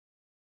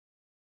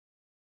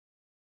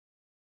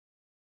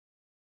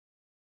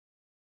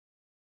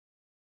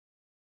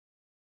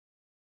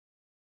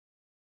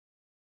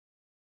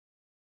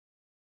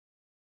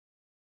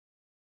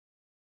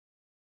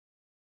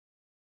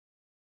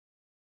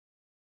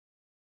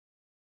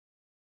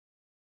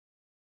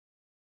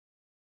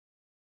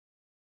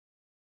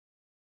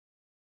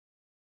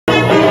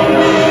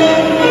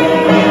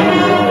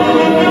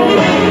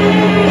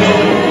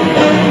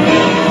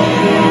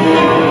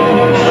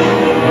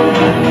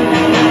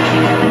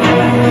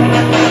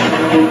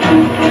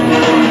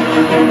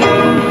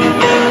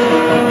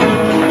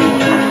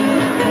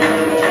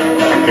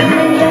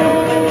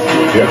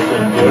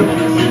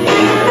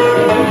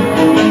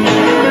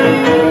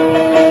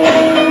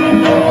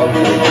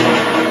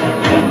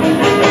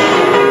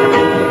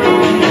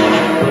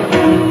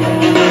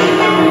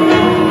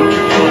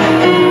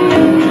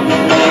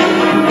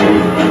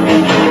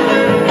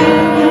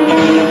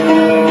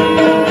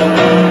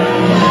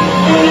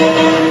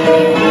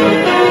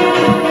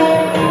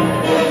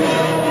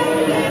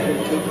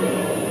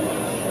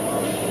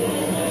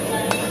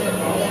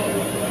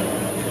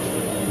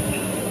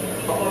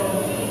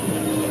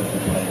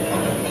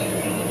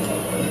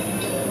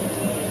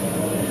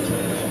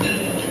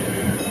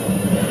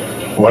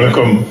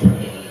Welcome.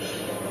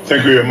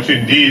 Thank you very much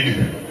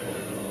indeed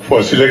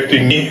for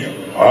selecting me.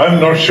 I'm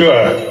not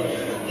sure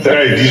that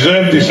I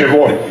deserve this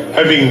award.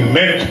 Having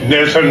met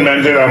Nelson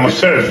Mandela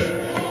myself,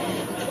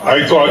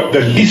 I thought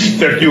the least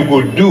that you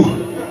could do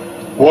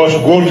was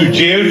go to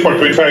jail for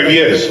 25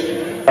 years.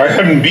 I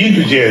haven't been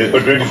to jail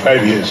for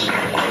 25 years.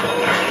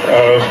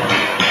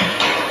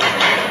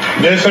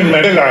 Nelson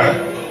Mandela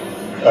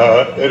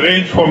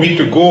arranged for me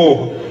to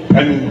go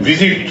and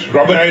visit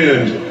Robben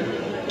Island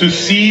to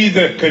see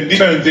the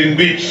conditions in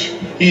which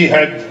he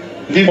had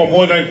lived for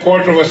more than a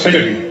quarter of a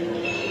century.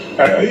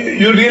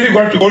 You really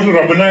got to go to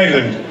Robben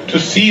Island to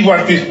see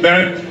what this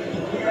man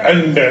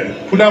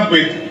put up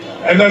with.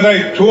 And as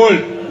I told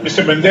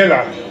Mr.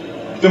 Mandela,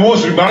 the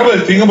most remarkable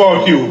thing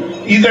about you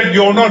is that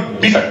you're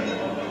not bitter.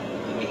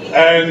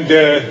 And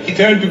he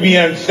turned to me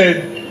and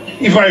said,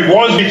 if I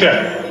was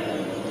bitter,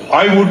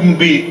 I wouldn't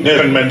be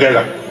Nelson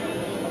Mandela.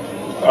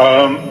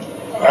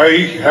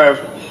 I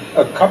have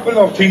a couple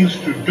of things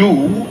to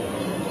do,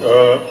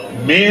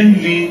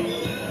 mainly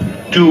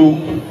to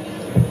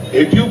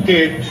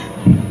educate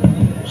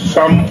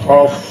some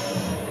of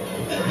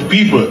the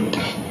people.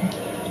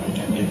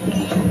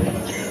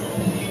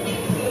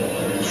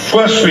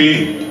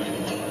 Firstly,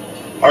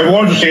 I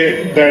want to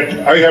say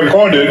that I have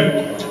recorded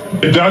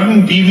a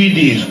dozen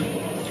DVDs,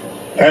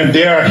 and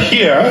they are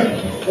here,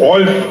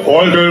 all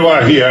 12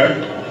 are here,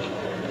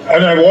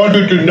 and I want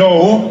you to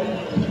know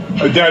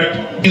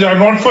that these are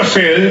not for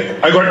sale.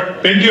 I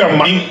got plenty of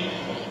money.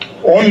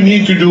 All you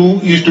need to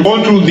do is to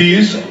go through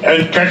these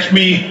and catch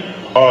me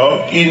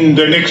in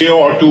the next year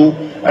or two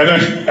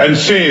and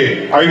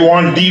say, I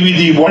want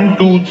DVD 1,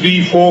 2,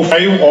 3, 4,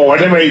 5 or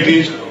whatever it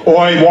is, or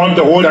I want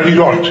the whole bloody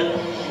lot.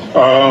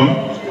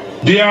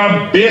 They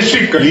are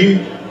basically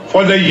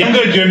for the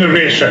younger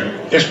generation,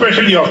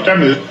 especially of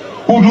Tamil,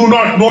 who do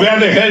not know where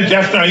the hell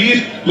Jaffna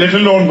is, let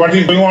alone what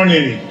is going on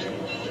in it.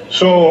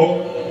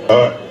 So,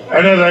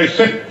 and as I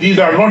said, these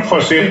are not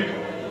for sale.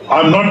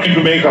 I'm not going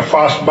to make a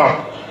fast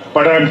buck,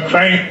 but I'm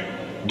trying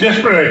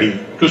desperately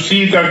to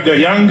see that the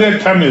younger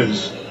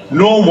Tamils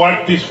know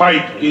what this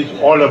fight is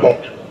all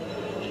about.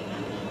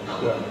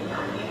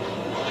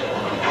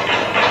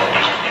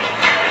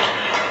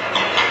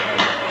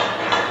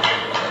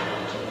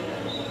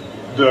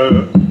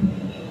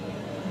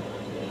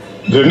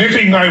 The next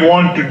thing I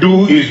want to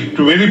do is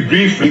to very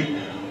briefly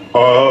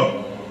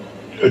tell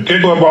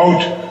you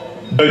about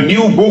the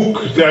new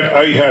book that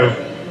I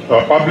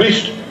have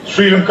published,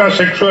 Sri Lanka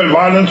Sexual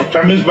Violence of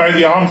Tamils by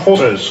the Armed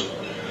Forces.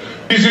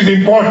 This is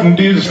important.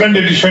 The second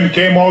edition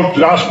came out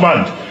last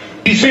month.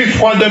 This is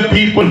for the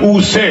people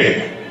who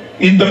say,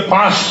 in the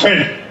past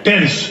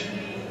tense,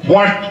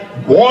 what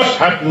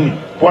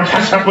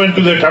has happened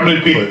to the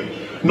Tamil people.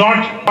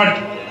 Not what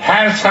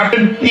has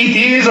happened, it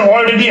is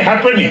already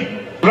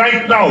happening.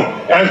 Right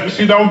now, as we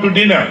sit down to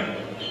dinner,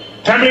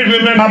 Tamil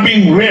women are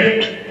being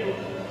raped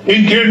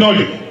in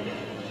Kirnoli.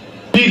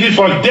 It is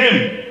for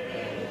them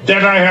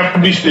that I have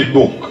published this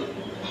book.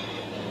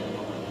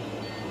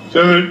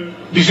 So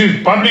this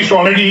is published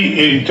already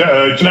in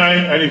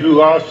Chennai, and if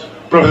you ask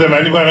Professor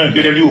Manivan,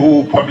 he'll tell you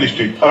who published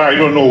it. I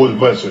don't know who the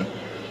person.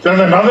 There's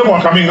another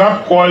one coming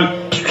up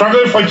called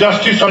Struggle for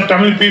Justice of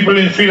Tamil People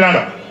in Sri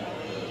Lanka.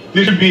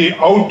 This will be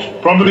out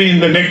probably in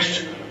the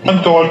next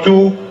month or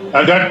two,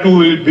 and that too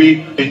will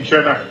be in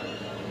Chennai.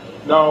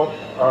 Now,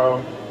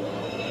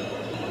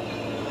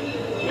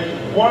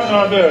 one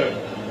other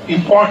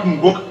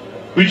important book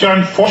which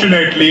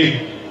unfortunately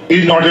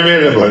is not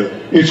available.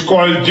 It's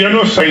called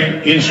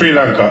Genocide in Sri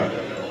Lanka.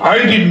 I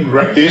didn't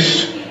write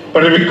this,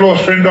 but a very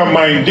close friend of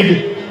mine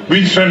did,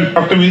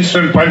 Dr.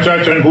 Winston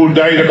Panchacharam, who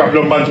died a couple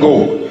of months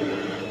ago.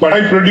 But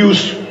I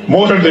produced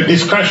most of the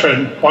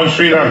discussion on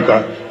Sri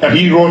Lanka, and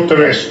he wrote the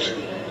rest.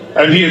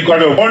 And he has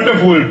got a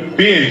wonderful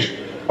page.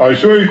 I'll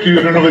show it to you,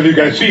 I don't know whether you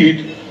can see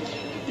it.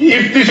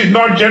 If this is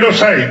not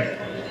genocide,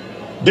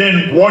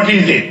 then what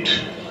is it?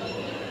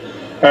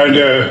 And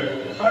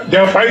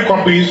there are 5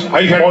 copies.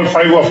 I had all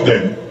 5 of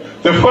them.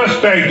 The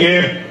first I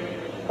gave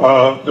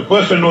the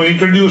person who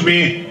introduced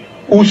me,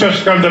 Usha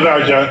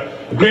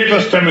Skandaraja,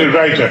 greatest Tamil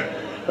writer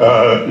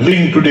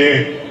living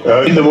today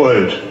in the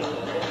world.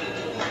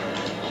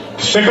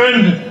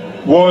 Second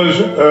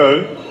was,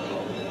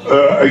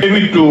 I gave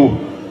it to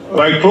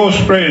my close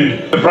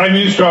friend, the Prime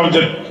Minister of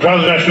the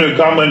Transnational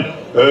government,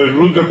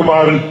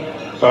 Rudrakumaran,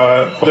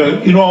 for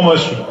the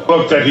enormous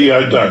work that he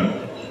has done.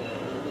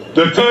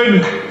 The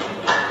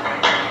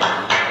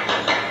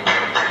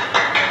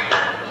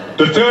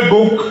third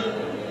book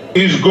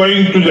is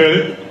going to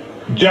the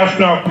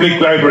Jaffna Public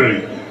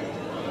Library.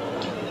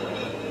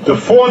 The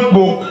fourth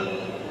book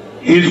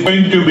is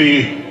going to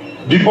be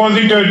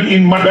deposited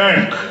in my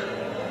bank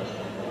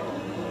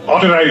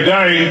after I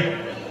die,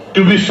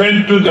 to be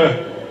sent to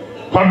the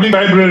Public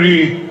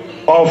Library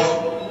of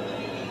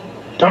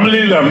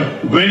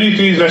Eelam when it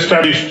is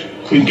established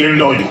in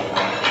Kirnoli.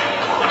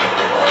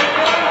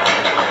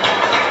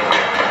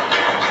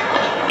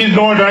 Please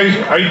note,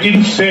 I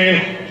didn't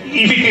say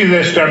if it is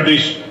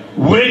established,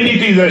 when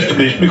it is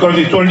established, because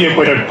it's only a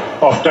question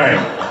of time.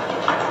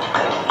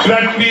 So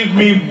that leaves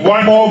me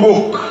one more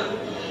book,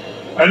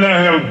 and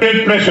I have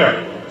great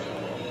pleasure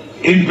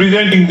in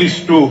presenting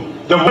this to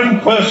the one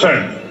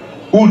person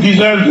who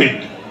deserves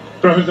it,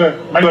 Professor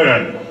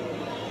Senewiratne.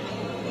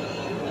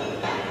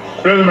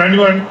 Professor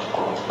Senewiratne,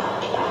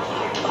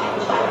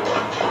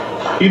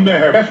 he may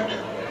have left.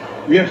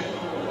 Yes.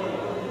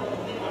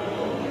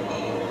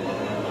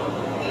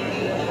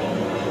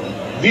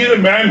 He is a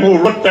man who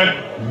wrote that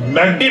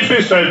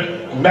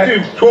magnificent,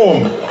 massive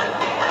tome.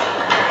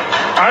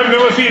 I've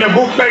never seen a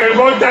book like it,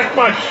 about that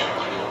much.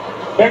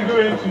 Thank you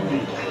very much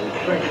indeed.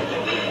 Thank you.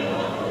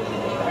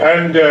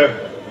 And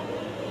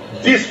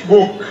this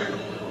book,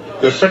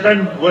 the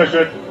second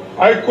version,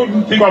 I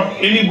couldn't think of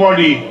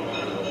anybody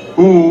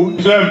who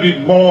deserved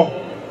it more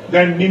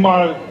than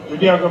Nimal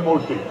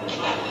Vidyakamurthy.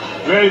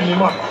 Where is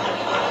Nimal?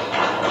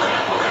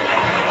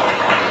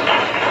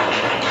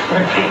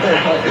 Thank you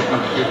very much.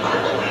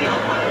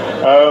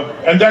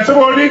 And that's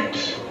about it.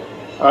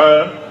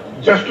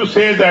 Just to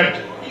say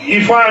that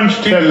if I'm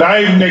still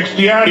alive next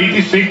year,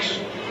 86,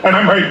 and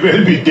I might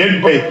well be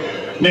dead by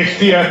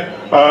next year,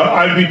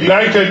 I'll be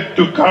delighted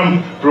to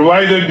come,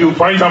 provided you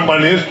find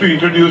someone else to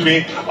introduce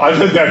me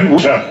other than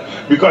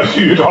Usha, because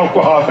she will talk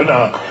for half an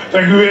hour.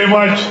 Thank you very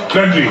much.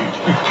 Nandri.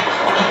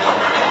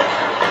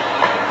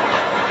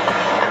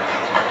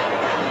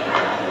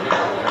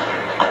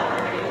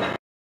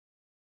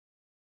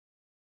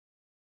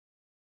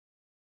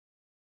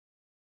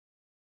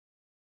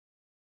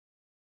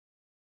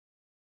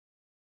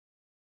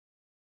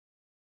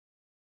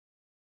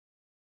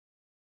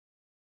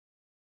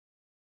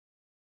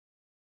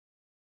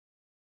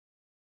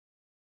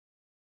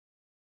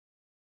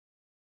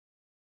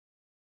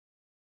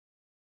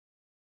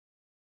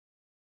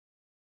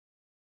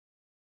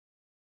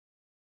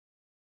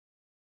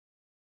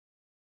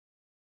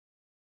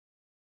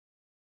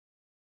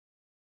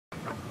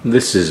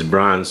 This is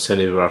Brian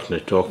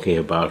Senewiratne talking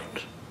about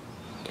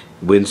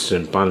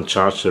Winston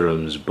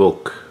Panchacharam's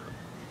book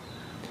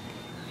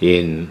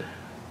in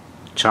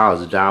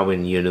Charles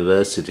Darwin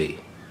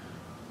University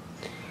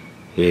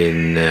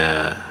in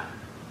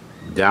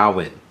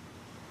Darwin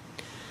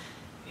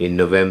in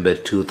November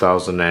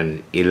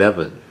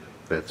 2011.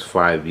 That's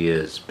 5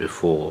 years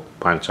before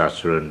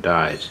Panchacharam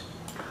died.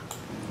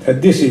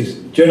 This is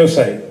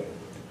genocide,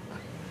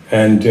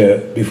 and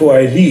before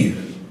I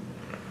leave,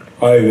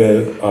 I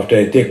will, after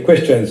I take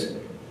questions,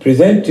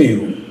 present to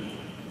you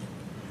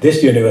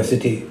this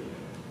university,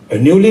 a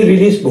newly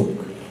released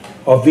book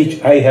of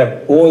which I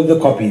have all the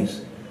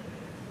copies,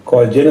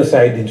 called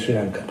Genocide in Sri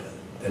Lanka.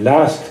 The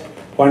last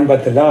one,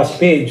 but the last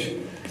page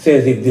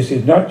says, if this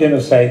is not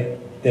genocide,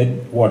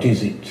 then what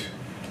is it?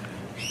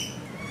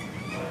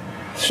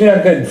 Sri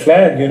Lankan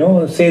flag, you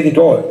know, says it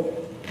all.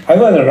 I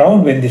was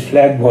around when this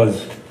flag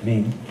was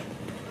being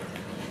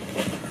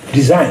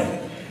designed.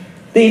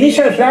 The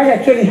initial flag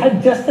actually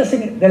had just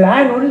the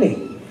lion only.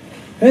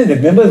 The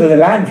members of the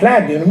lion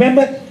flag, you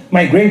remember?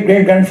 My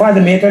great-great-grandfather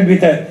mated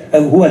with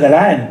who was a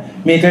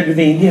lion, mated with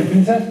the Indian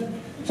princess.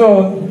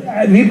 So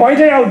we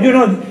pointed out, you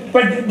know,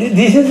 but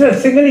this is a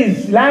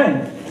Sinhalese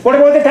lion. What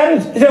about the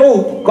Tamils? He said,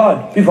 oh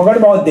God, we forgot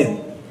about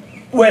them.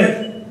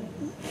 Well,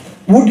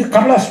 would a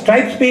couple of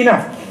stripes be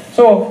enough?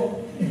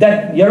 So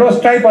that yellow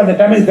stripe are the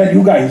Tamils, that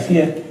you guys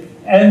here,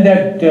 and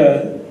that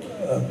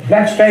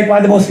black stripe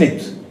are the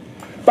Muslims.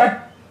 But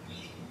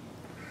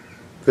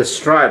the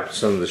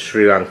stripes on the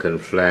Sri Lankan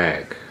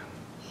flag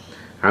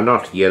are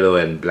not yellow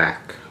and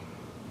black.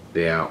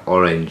 They are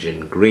orange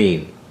and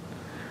green.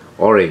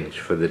 Orange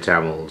for the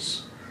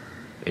Tamils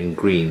and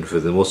green for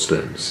the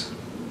Muslims.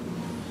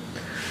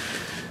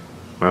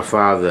 My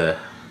father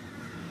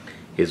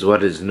is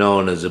what is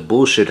known as a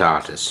bullshit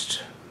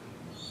artist,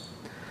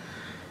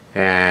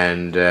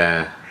 and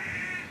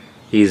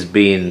he's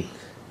been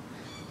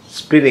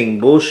spinning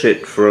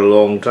bullshit for a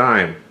long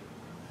time.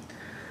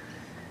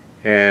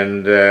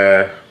 And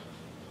the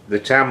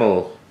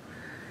Tamil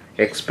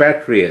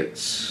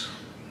expatriates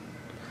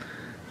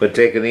were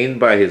taken in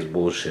by his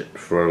bullshit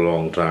for a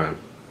long time.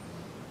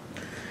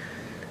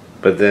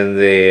 But then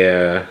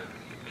they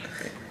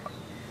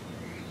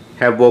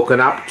have woken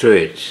up to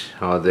it,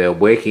 or they're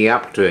waking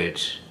up to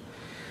it,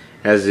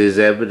 as is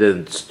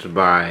evidenced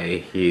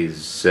by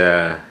his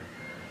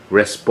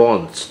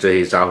response to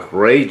his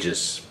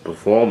outrageous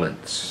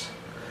performance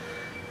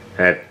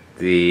at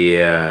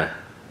the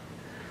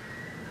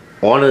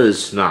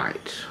Honours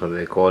Night, or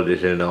they called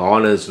it an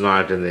Honours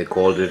Night and they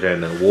called it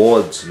an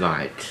Awards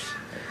Night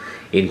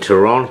in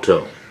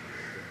Toronto,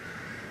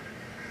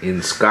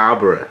 in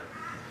Scarborough.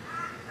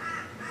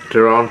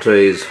 Toronto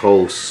is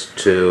host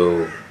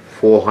to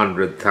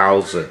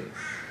 400,000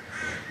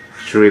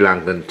 Sri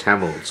Lankan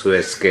Tamils who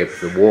escaped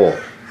the war,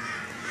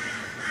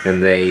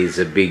 and there is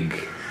a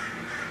big,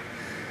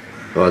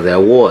 or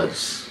there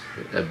was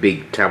a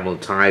big Tamil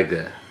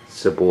tiger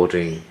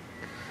supporting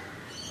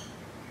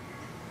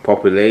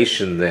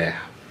population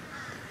there.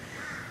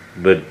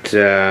 But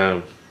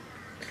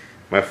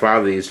my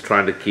father is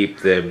trying to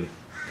keep them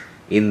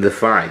in the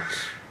fight.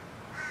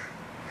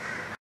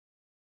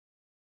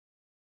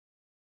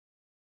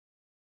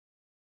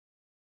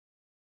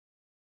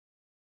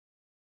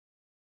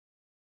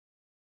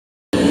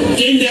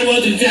 Then there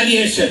was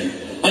retaliation.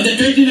 On the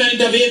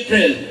 29th of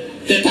April,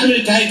 the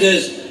Tamil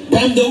Tigers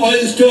bombed the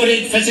oil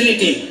storage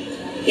facility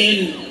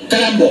in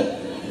Colombo.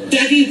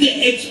 That is the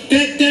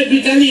expected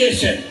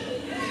retaliation.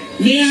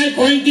 May I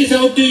point this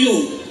out to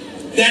you,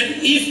 that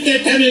if the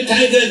Tamil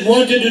Tigers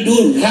wanted to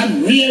do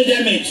some real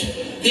damage,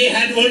 they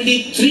had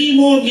only 3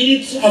 more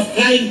minutes of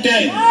flying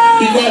time,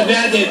 because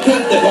where they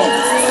dropped the bomb.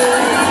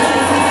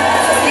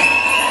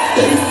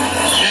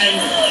 And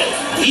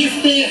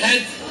if they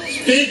had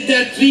spent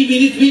that 3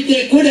 minutes, which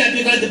they could have,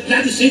 because the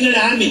bloody single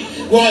army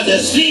was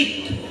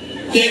asleep,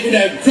 they could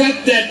have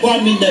dropped that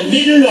bomb in the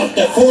middle of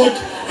the fort,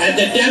 and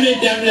the damage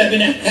would have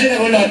been a hell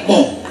of a lot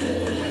more.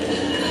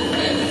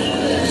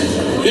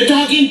 We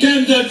talk in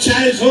terms of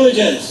child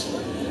soldiers.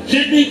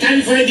 Let me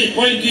clarify this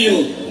point to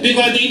you,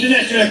 because the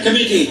international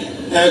community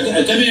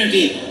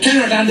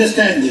cannot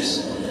understand this.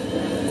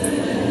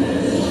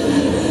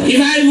 If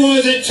I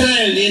was a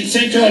child in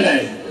Central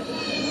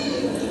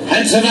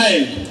and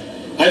survived,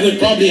 I would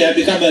probably have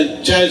become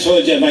a child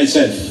soldier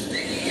myself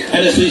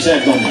and a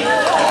suicide bomber.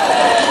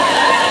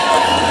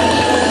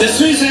 The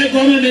suicide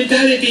bomber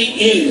mentality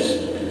is,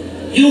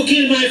 you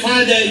killed my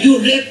father, you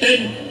raped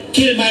and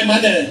killed my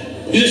mother,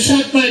 you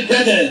shot my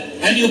brother,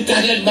 and you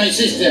gutted my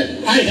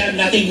sister. I have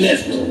nothing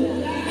left.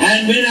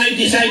 And when I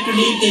decide to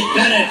leave this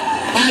planet,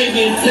 I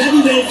will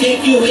bloody well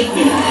take you with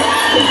me.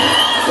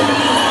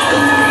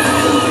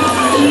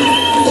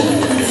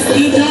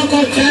 You talk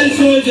of child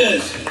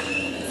soldiers.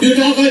 You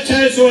talk of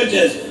child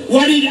soldiers.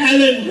 What did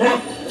Alan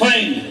Brock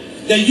find,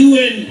 the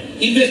UN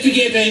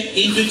investigator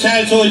into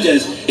child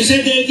soldiers? He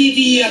said the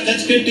LTTE are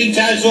conscripting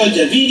child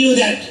soldiers. We knew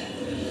that.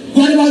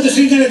 What about the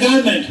singular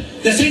government?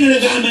 The singular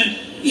government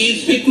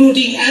is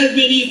recruiting as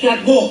many, if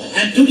not more.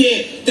 And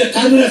today, the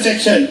Karuna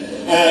section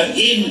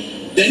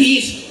in the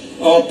east,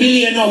 or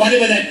Pillion, or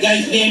whatever that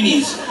guy's name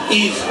is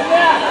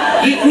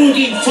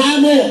recruiting far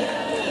more.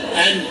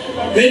 And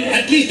when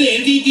at least the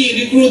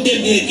LTTE recruit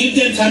them, they give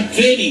them some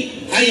training.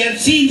 I have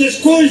seen the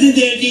schools in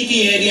the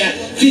LTTE area.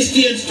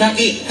 Christian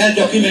Stocky has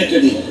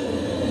documented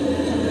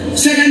it.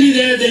 Secondly,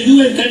 there is the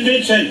UN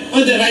Convention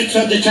on the Rights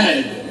of the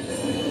Child.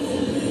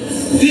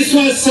 This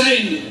was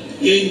signed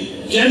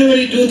in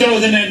January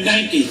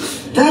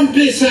 2019,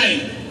 promptly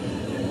signed,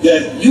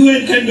 the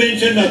UN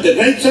Convention of the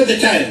Rights of the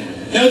Child.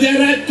 Now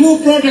there are 2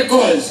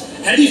 protocols,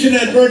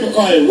 additional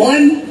protocol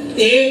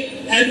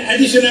 1A and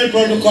additional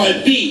protocol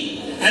B.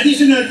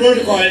 Additional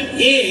protocol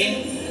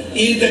A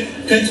is the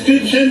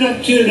conscription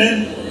of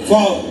children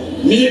for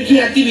military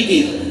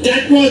activities.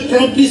 That was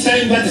promptly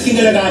signed by the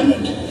singular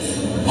government.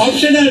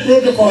 Optional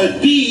protocol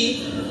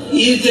B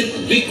is the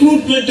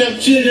recruitment of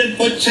children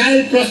for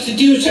child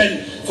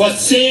prostitution, for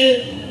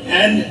sale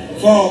and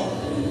for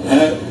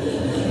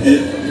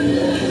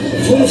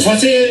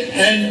sale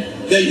and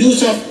the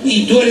use of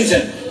in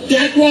tourism.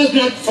 That was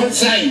not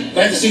signed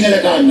by the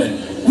singular government.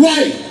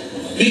 Why?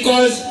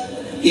 Because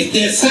if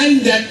they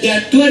sign that,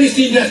 their tourist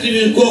industry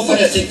will go for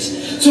a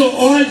 6. So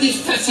all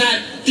this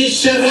facade, this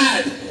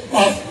charade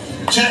of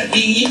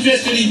being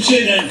interested in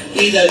children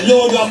is a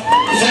load of,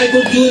 if I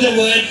could use the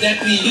word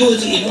that we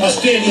use in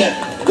Australia,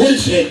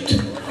 bullshit.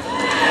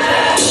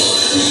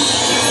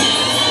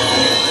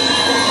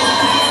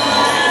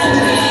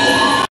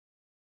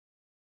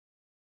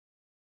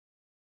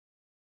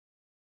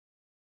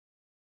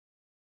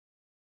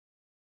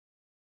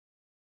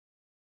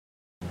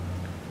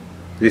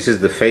 This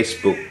is the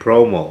Facebook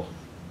promo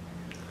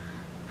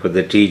for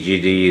the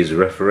TGTE's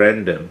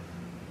referendum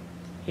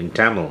in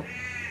Tamil.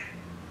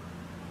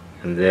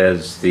 And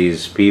there's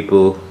these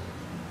people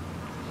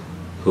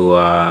who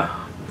are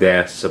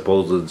their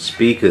supposed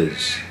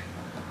speakers.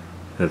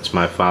 That's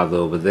my father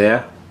over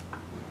there.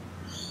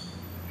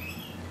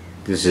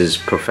 This is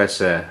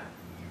Professor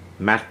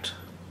Matt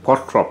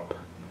Pottrop.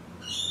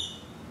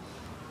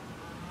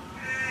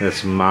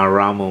 That's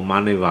Maramu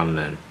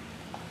Manivannan.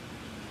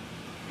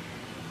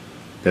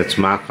 That's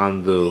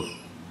Makandu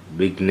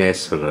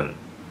Vignesaran.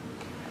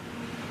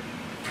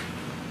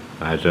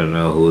 I don't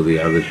know who the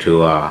other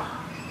 2 are.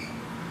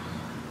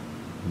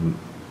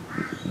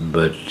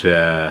 But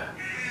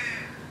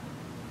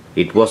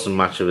it wasn't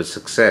much of a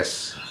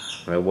success.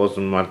 There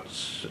wasn't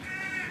much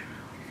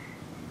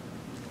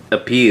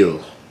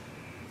appeal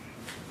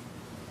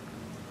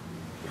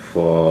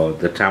for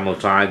the Tamil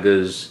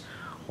Tigers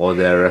or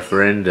their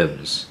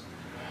referendums.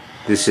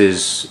 This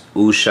is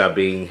Usha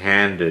being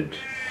handed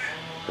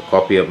a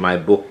copy of my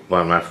book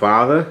by my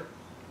father,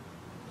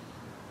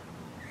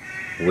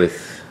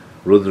 with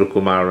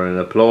Rudrakumaran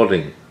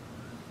applauding.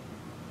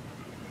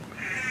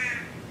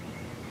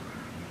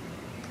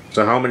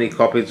 So how many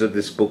copies of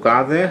this book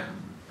are there?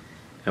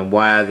 And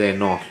why are they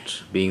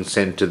not being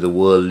sent to the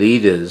world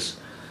leaders?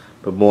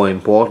 But more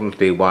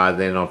importantly, why are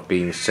they not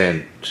being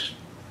sent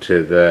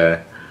to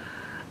the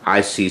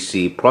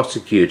ICC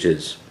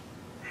prosecutors?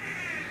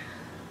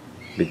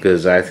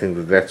 Because I think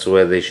that that's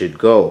where they should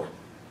go.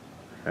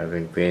 I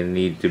think they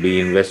need to be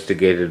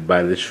investigated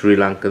by the Sri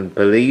Lankan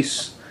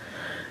police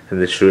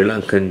and the Sri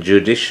Lankan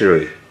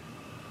judiciary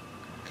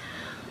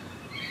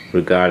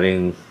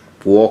regarding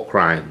war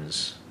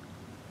crimes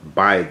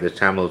by the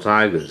Tamil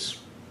Tigers.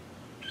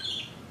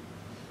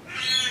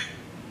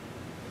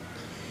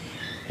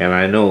 And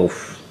I know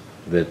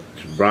that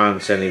Brian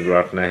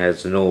Senewiratne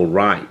has no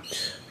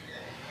right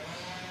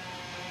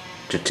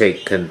to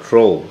take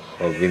control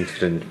of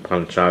Winston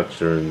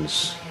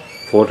Panchacharam's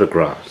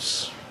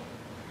photographs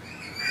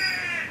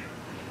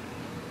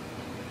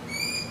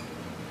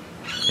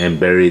and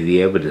bury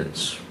the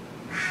evidence.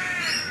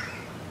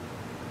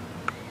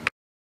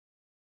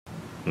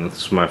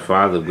 That's my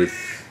father with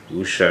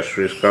Usha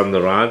Sri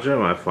Skandaraja.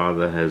 My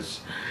father has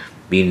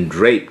been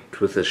draped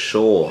with a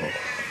shawl.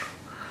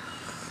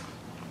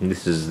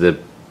 This is the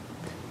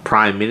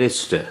Prime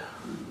Minister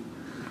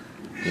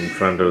in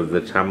front of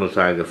the Tamil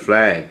Tiger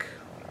flag.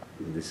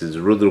 This is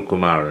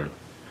Rudrakumaran.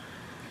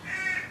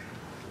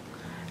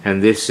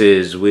 And this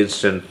is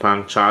Winston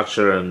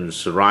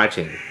Panchacharam's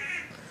writing.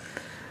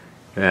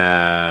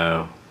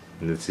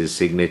 This is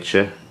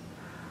signature.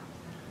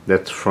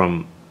 That's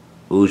from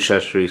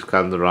Usha Sri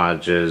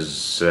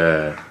Skandaraja's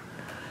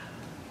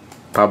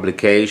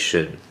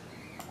publication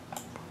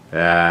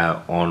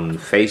on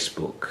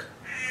Facebook,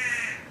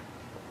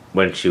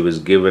 when she was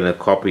given a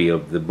copy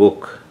of the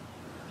book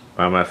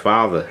by my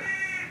father,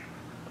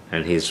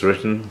 and he's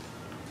written,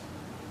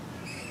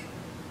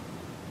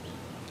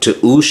 "To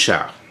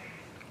Usha,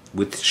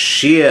 with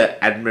sheer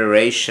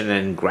admiration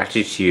and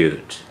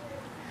gratitude,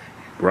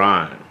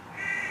 Brian."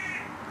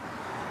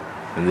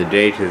 And the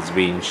date has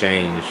been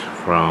changed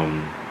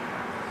from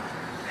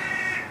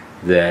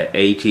the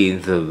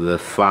 18th of the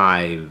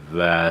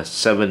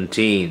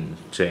 5/17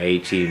 to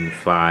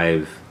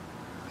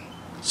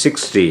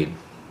 18/5/16.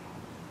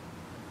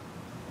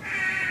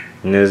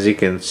 And as you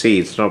can see,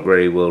 it's not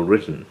very well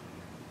written.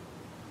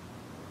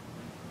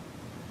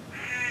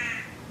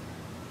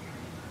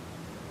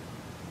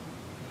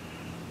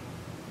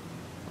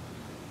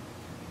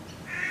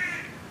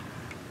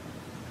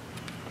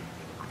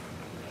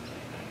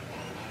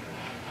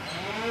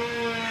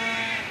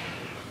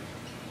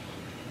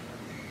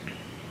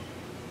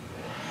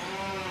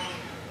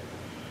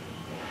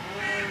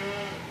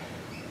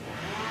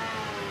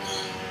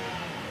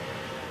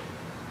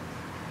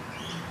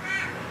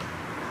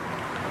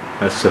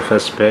 That's the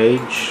first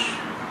page,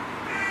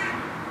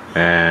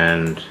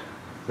 and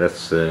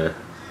that's the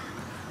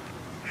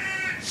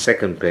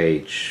second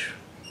page.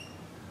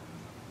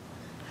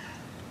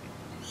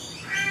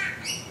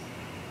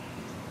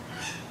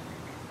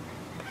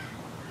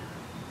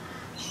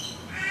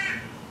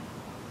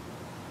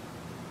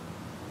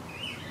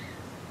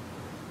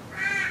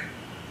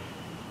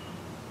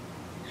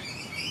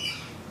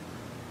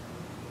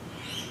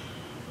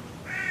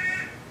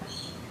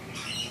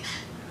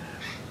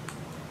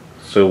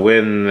 So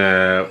when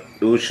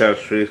Usha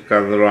Sri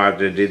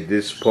Skandaraja did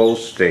this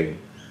posting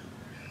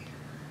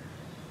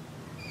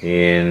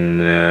in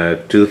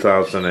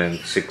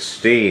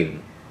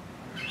 2016,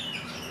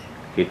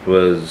 it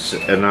was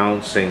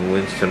announcing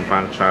Winston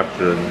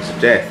Panchacharam's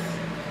death.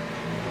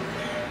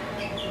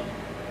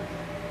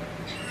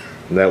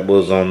 That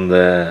was on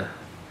the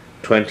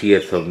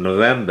 20th of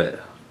November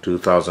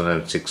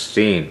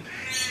 2016.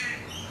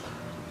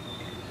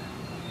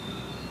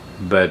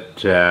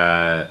 But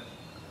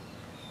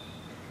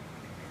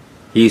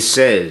he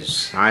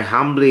says, "I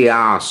humbly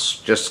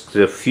ask just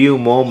a few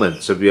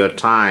moments of your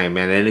time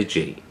and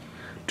energy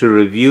to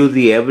review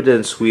the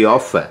evidence we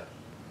offer.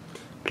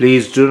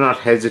 Please do not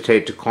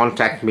hesitate to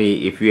contact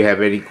me if you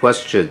have any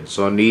questions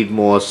or need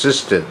more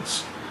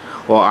assistance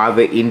or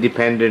other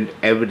independent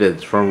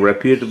evidence from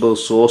reputable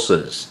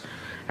sources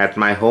at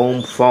my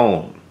home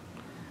phone,"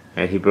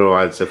 and he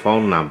provides a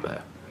phone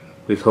number,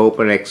 "with hope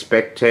and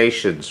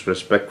expectations,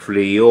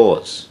 respectfully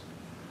yours."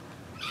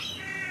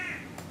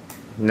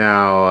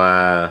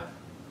 Now,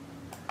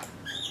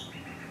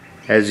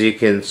 as you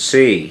can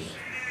see,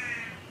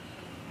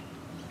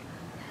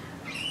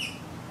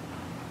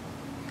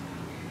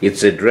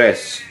 it's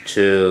addressed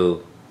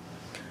to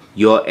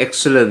Your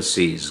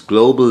Excellencies,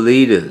 global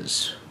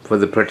leaders, for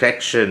the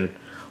protection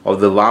of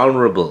the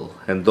vulnerable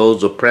and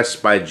those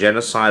oppressed by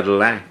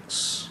genocidal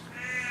acts.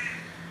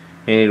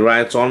 And he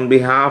writes, "On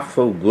behalf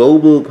of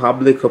global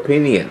public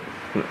opinion."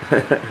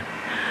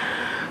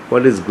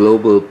 What is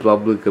global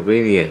public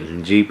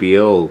opinion?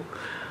 GPO.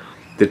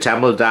 "The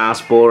Tamil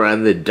diaspora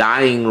and the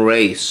dying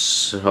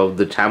race of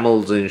the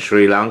Tamils in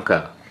Sri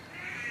Lanka."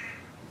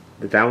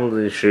 The Tamils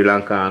in Sri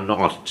Lanka are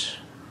not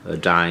a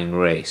dying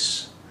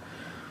race.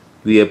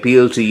 "We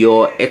appeal to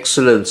Your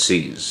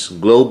Excellencies,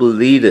 global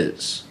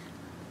leaders,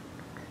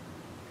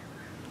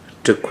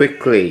 to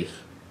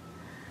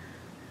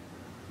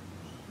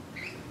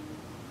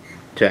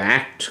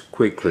act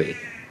quickly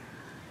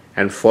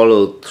and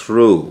follow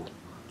through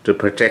to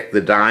protect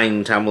the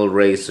dying Tamil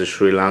race of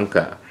Sri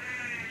Lanka.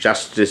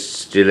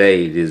 Justice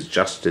delayed is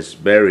justice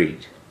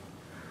buried."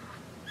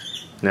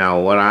 Now,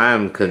 what I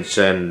am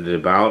concerned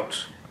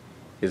about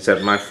is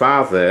that my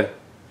father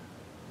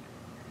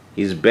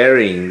is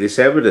burying this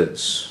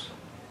evidence.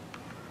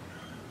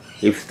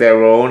 If there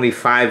were only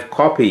 5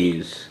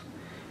 copies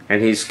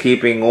and he's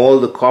keeping all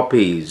the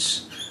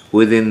copies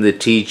within the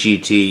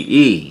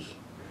TGTE,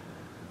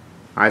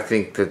 I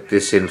think that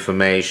this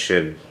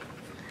information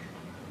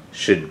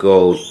should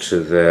go to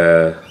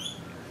the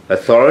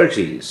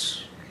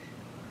authorities,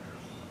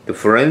 the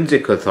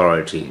forensic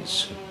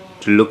authorities,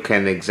 to look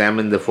and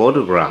examine the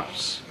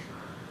photographs.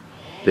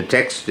 The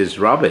text is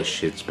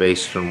rubbish. It's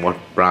based on what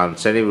Brian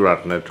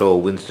Senewiratne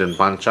told Winston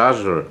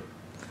Panchacharam.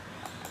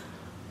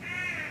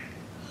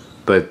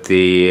 But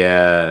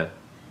this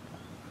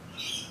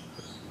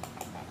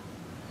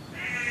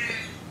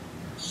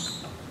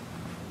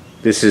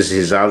is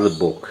his other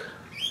book,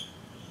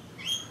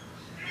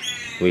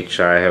 which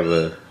I have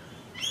a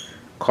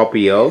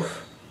copy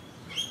of.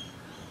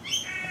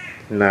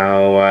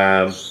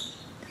 Now,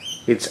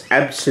 it's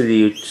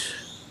absolute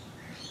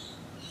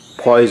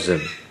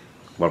poison,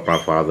 what my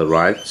father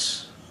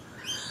writes.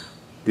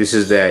 This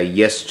is the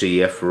Yes to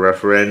Yes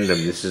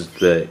referendum. This is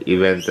the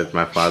event that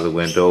my father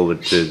went over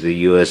to the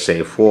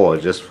USA for,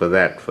 just for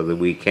that, for the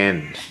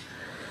weekend.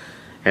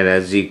 And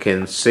as you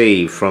can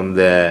see from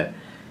the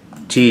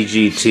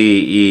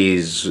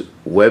TGTE's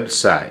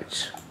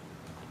website,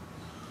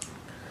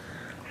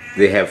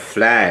 they have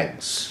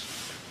flags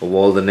of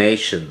all the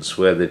nations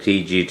where the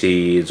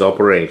TGTE is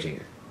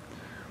operating.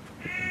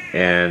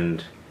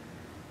 And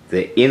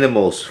the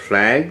innermost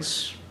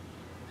flags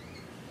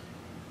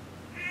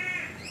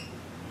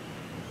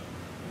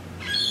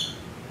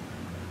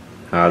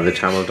are the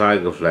Tamil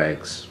Tiger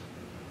flags.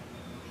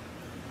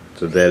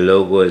 So their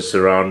logo is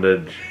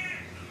surrounded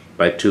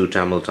by 2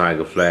 Tamil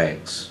Tiger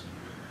flags.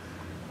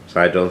 So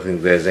I don't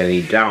think there's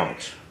any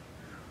doubt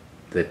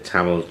that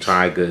Tamil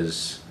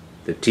Tigers,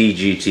 the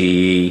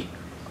TGTE,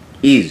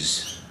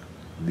 is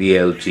the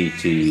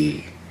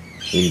LTTE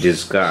in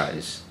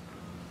disguise.